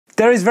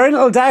There is very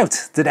little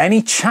doubt that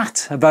any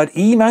chat about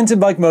e-mountain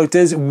bike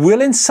motors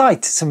will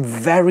incite some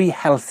very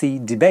healthy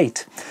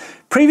debate.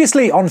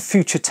 Previously on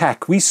Future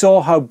Tech, we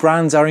saw how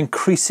brands are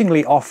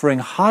increasingly offering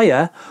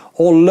higher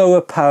or lower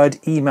powered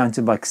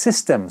e-mountain bike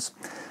systems.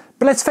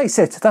 But let's face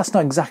it, that's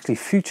not exactly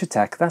future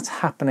tech, that's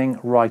happening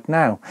right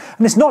now.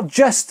 And it's not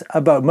just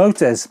about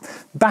motors,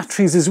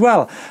 batteries as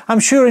well.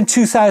 I'm sure in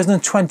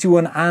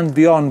 2021 and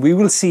beyond, we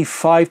will see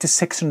 500 to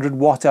 600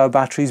 watt hour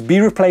batteries be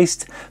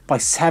replaced by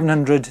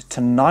 700 to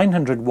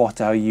 900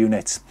 watt hour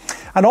units.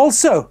 And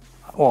also,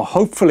 or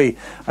hopefully,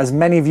 as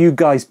many of you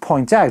guys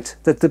point out,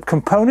 that the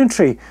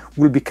componentry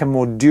will become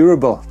more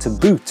durable to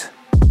boot.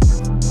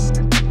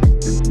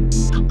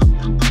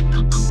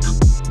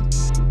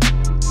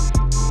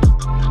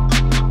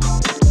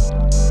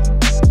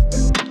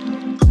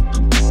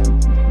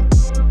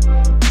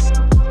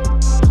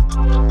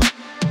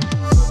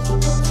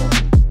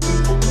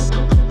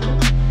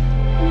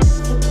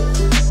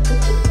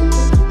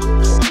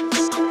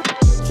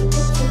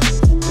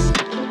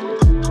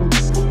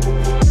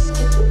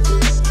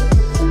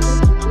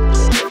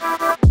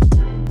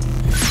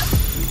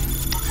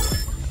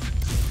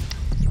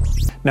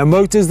 Now,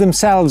 motors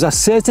themselves are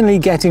certainly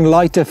getting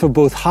lighter for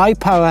both high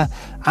power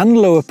and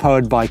lower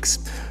powered bikes.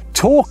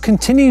 Torque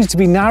continues to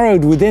be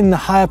narrowed within the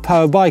higher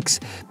power bikes,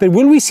 but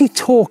will we see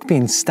torque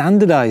being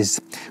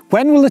standardized?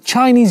 When will the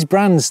Chinese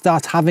brands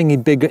start having a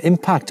bigger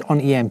impact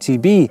on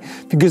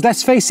eMTB? Because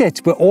let's face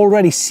it, we're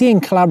already seeing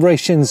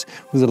collaborations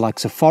with the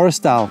likes of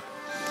Forrestal.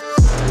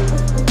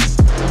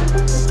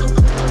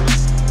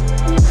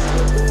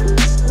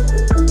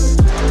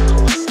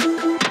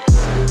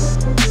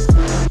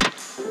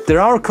 There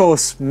are, of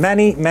course,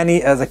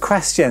 many other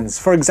questions.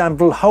 For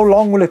example, how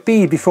long will it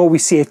be before we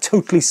see a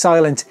totally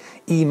silent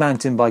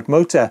e-mountain bike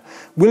motor?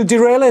 Will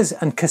derailleurs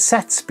and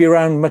cassettes be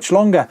around much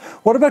longer?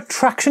 What about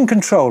traction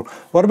control?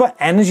 What about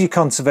energy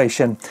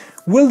conservation?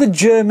 Will the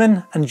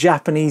German and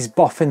Japanese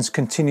boffins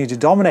continue to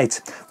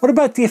dominate? What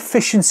about the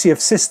efficiency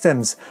of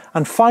systems?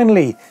 And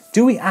finally,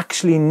 do we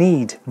actually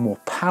need more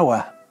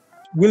power?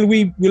 Will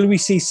we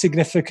see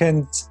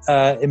significant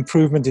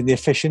improvement in the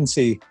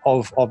efficiency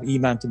of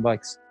e-mountain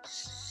bikes?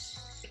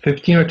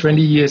 15 or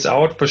 20 years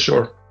out, for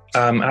sure.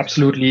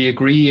 Absolutely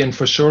agree. And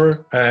for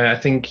sure, I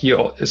think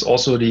here is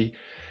also the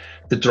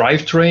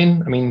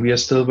drivetrain. I mean, we are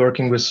still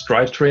working with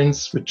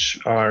drivetrains, which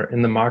are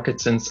in the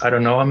market since I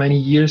don't know how many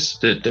years,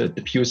 the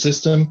pure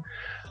system,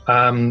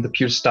 the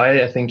pure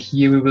style. I think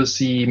here we will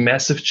see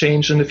massive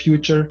change in the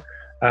future.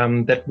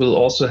 That will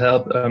also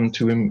help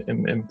to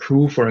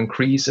improve or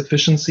increase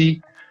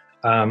efficiency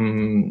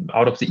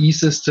out of the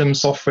e-system,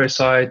 software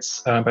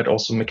sides, but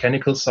also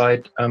mechanical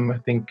side. I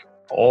think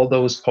all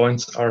those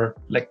points are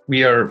like,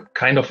 we are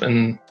kind of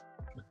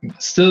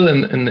still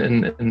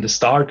in the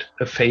start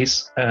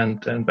phase,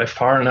 and by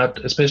far not,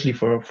 especially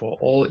for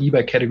all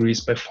e-bike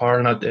categories, by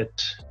far not at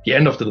the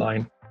end of the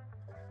line.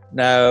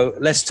 Now,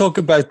 let's talk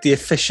about the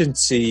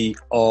efficiency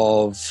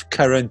of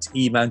current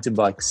e-mountain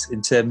bikes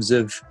in terms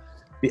of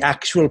the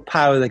actual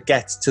power that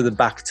gets to the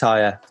back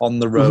tire on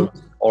the road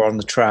or on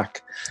the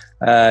track.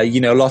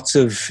 Lots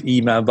of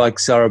e-mountain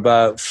bikes are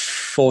about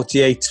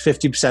 48 to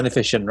 50%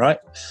 efficient, right?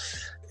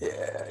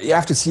 You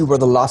have to see where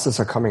the losses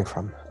are coming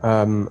from.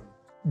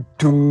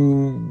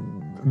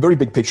 To very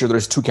big picture,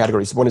 there's two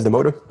categories. One is the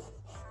motor,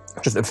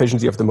 just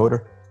efficiency of the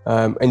motor.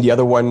 And the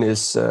other one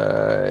is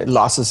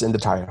losses in the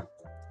tire.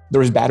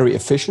 There is battery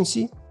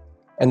efficiency,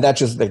 and that's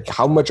just like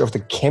how much of the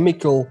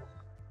chemical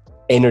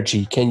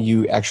energy can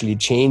you actually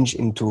change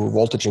into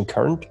voltage and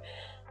current.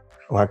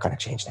 We're not going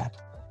to change that.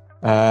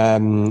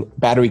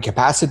 Battery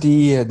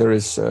capacity, there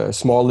is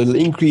small little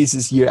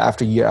increases year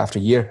after year after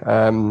year.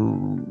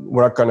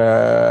 We're not going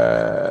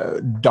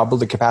to double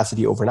the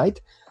capacity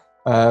overnight,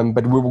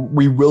 but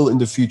we will in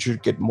the future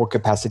get more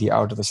capacity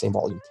out of the same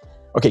volume.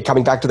 Okay,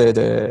 coming back to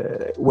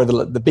where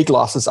the big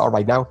losses are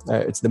right now,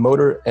 it's the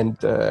motor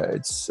and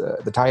it's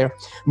the tire.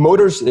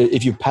 Motors,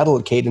 if you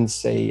pedal cadence,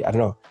 say, I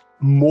don't know,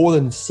 more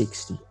than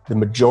 60, the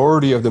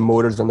majority of the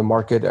motors on the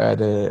market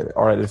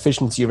are at an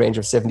efficiency range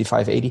of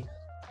 75, 80.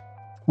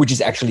 Which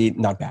is actually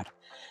not bad.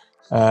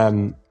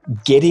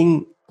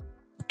 Getting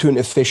to an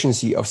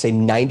efficiency of, say,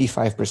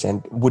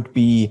 95% would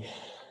be,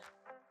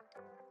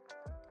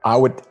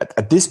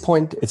 at this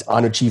point, it's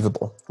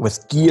unachievable.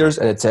 With gears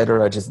and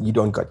etc., you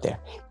don't get there.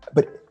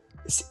 But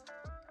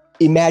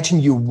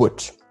imagine you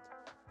would.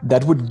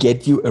 That would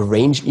get you a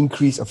range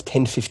increase of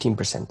 10,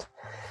 15%.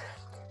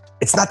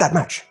 It's not that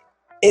much.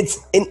 It's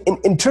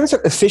in terms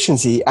of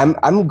efficiency,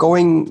 I'm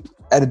going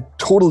at a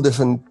total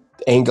different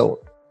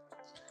angle.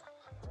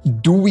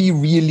 Do we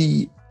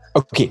really,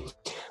 okay,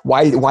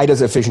 why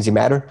does efficiency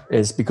matter?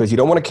 Is because you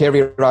don't want to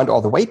carry around all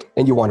the weight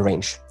and you want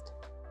range.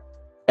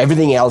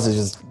 Everything else is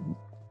just,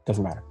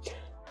 doesn't matter.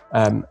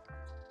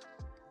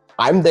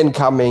 I'm then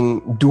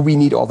coming, do we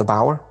need all the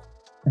power?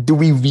 Do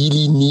we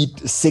really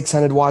need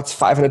 600 watts,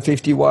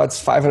 550 watts,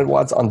 500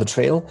 watts on the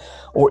trail?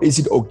 Or is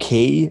it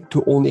okay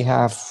to only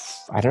have,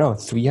 I don't know,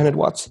 300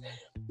 watts?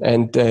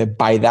 And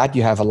by that,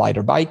 you have a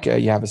lighter bike,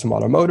 you have a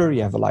smaller motor,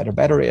 you have a lighter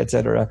battery,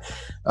 etc.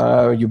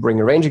 You bring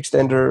a range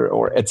extender,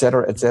 or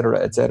etc., etc.,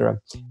 etc.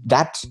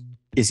 That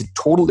is a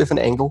total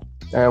different angle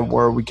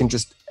where we can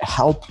just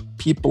help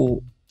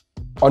people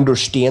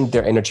understand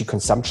their energy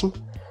consumption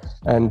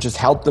and just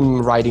help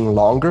them riding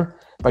longer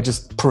by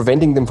just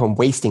preventing them from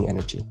wasting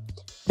energy.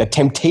 The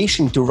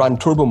temptation to run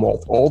turbo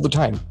mode all the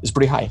time is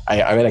pretty high.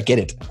 I mean, I get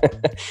it.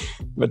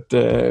 But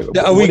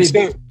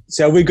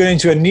so we're going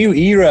into a new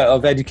era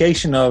of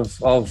education of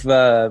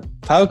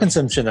power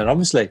consumption, and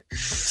obviously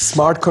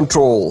smart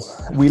control.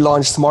 We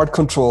launched smart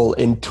control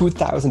in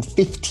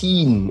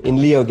 2015 in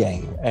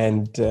Leogang,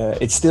 and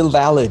it's still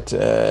valid.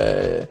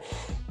 I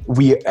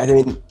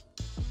mean,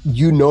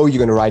 you know you're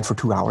going to ride for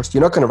 2 hours.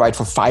 You're not going to ride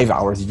for 5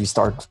 hours if you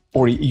start,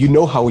 or you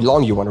know how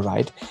long you want to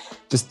ride.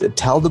 Just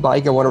tell the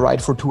bike, I want to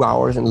ride for 2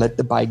 hours, and let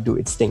the bike do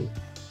its thing.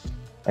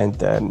 And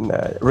then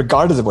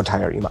regardless of what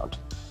tire you mount.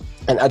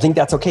 And I think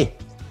that's okay.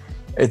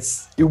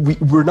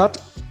 We're not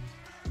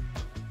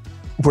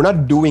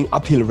doing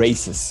uphill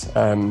races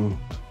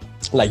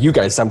like you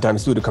guys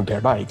sometimes do to compare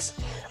bikes.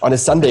 On a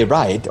Sunday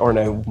ride or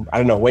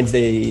on a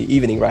Wednesday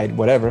evening ride,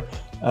 whatever,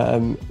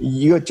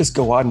 you just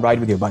go out and ride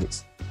with your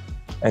buddies.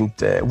 And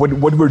what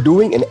we're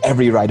doing, and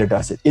every rider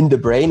does it, in the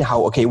brain,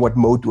 what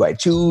mode do I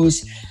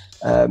choose?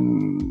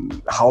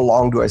 How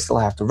long do I still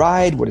have to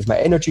ride? What is my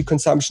energy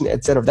consumption,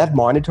 etc. That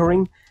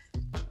monitoring,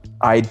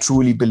 I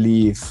truly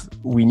believe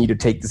we need to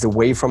take this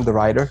away from the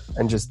rider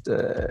and just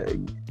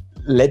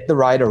let the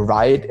rider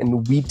ride,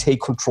 and we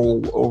take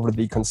control over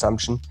the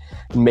consumption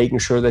and making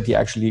sure that he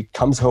actually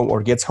comes home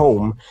or gets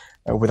home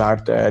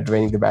without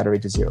draining the battery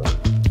to zero.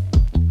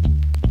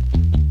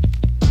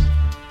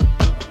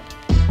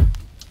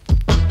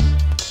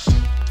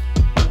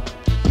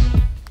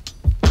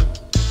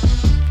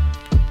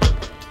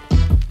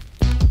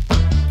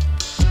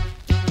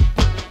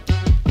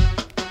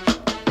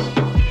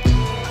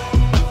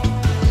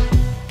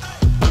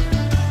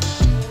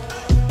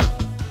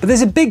 But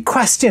there's a big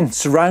question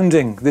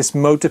surrounding this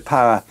motor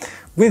power.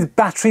 With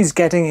batteries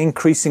getting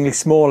increasingly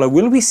smaller,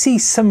 will we see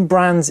some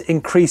brands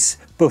increase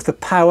both the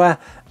power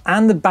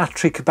and the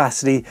battery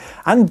capacity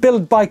and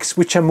build bikes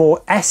which are more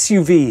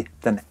SUV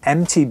than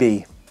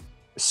MTB?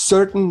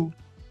 Certain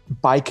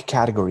bike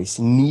categories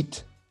need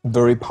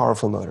very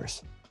powerful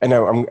motors. And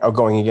I'm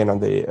going again on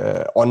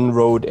the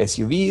on-road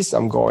SUVs.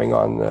 I'm going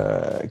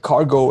on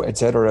cargo,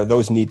 etc.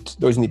 Those need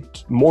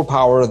more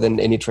power than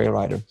any trail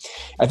rider.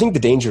 I think the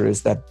danger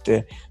is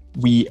that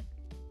we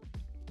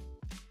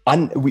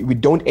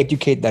don't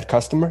educate that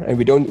customer, and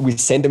we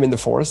send him in the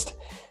forest,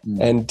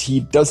 and he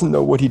doesn't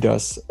know what he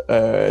does,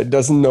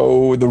 doesn't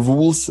know the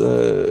rules,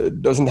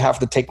 doesn't have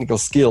the technical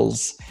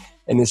skills,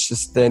 and it's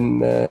just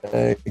then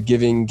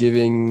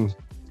giving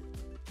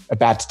a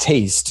bad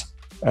taste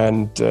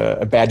and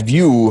a bad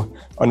view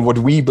on what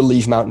we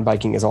believe mountain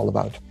biking is all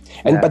about.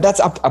 But that's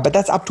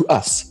up to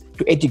us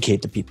to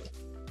educate the people,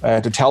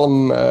 to tell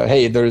them,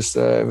 hey, there's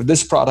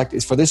this product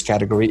is for this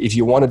category. If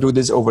you want to do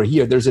this over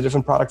here, there's a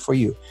different product for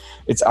you.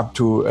 It's up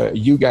to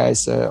you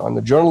guys on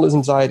the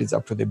journalism side. It's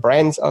up to the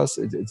brands, us.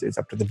 It's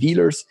up to the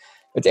dealers.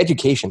 It's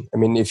education. I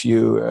mean, if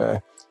you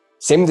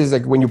same as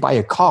like when you buy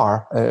a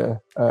car,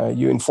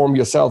 you inform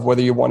yourself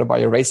whether you want to buy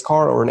a race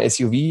car or an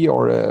SUV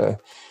or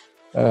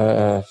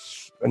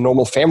a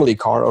normal family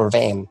car or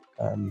van.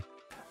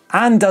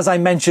 And as I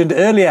mentioned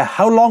earlier,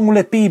 how long will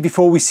it be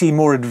before we see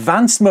more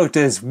advanced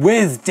motors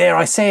with, dare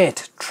I say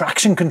it,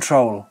 traction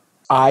control?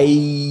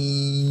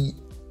 I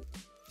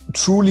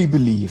truly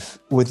believe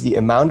with the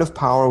amount of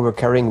power we're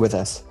carrying with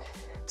us,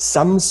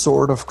 some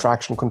sort of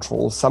traction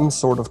control, some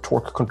sort of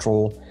torque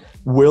control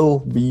will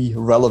be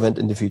relevant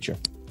in the future.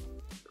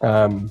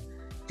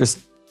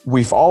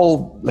 We've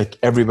all, like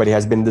everybody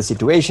has been in the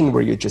situation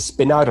where you just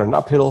spin out on an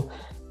uphill,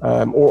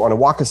 or on a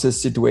walk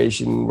assist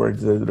situation where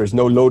there's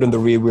no load on the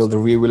rear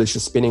wheel is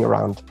just spinning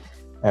around.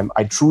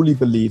 I truly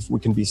believe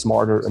we can be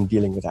smarter in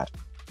dealing with that.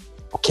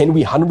 Can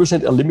we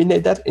 100%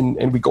 eliminate that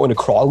and we go in a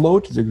crawl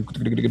mode,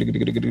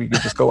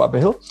 just go up a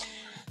hill?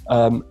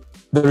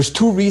 There's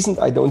two reasons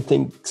I don't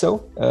think so.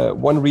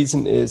 One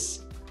reason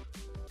is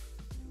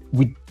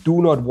we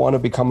do not want to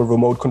become a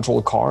remote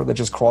control car that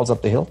just crawls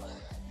up the hill.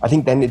 I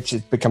think then it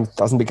just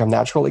doesn't become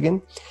natural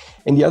again.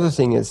 And the other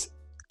thing is,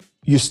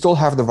 you still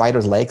have the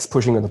rider's legs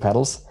pushing on the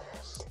pedals.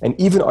 And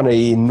even on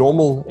a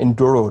normal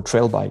enduro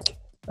trail bike,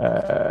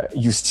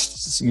 you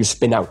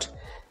spin out.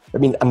 I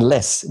mean,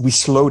 unless we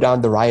slow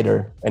down the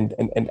rider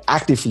and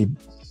actively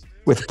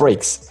with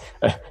brakes,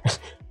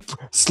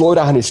 slow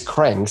down his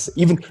cranks,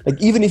 even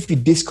if you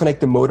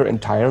disconnect the motor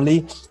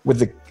entirely,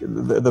 with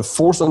the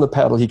force on the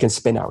pedal, he can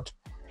spin out.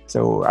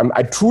 So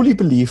I truly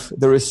believe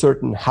there is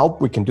certain help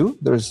we can do.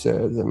 There's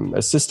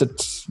assisted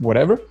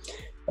whatever.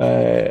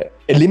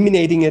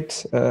 Eliminating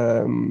it,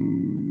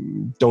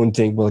 don't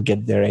think we'll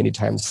get there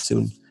anytime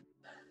soon.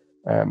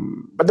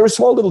 But there are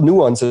small little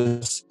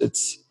nuances.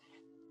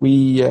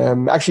 We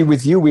actually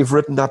with you, we've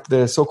written up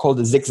the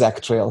so-called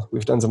zigzag trail.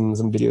 We've done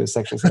some video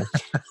sections there.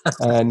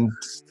 And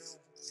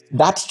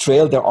that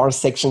trail, there are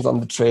sections on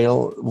the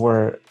trail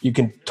where you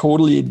can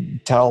totally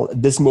tell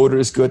this motor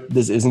is good,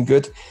 this isn't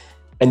good,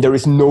 and there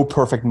is no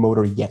perfect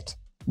motor yet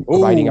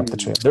riding up the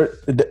trail.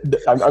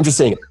 I'm just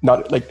saying it.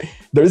 Not like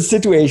there's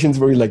situations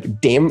where you're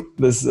like, damn,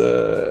 this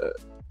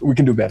we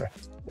can do better,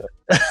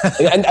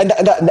 and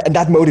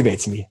that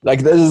motivates me.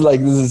 Like this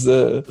is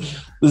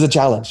a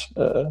challenge,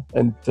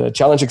 and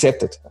challenge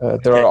accepted.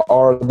 There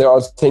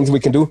are things we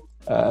can do.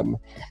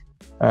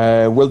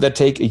 Will that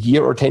take a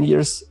year or 10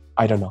 years?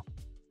 I don't know.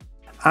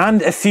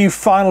 And a few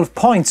final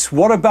points.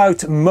 What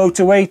about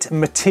motor weight,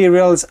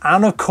 materials,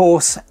 and of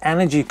course,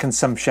 energy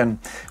consumption?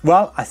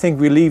 Well, I think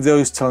we leave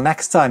those till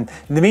next time.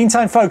 In the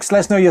meantime, folks, let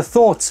us know your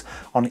thoughts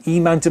on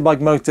e-mountain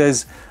bike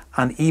motors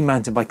and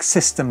e-mountain bike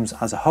systems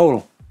as a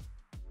whole.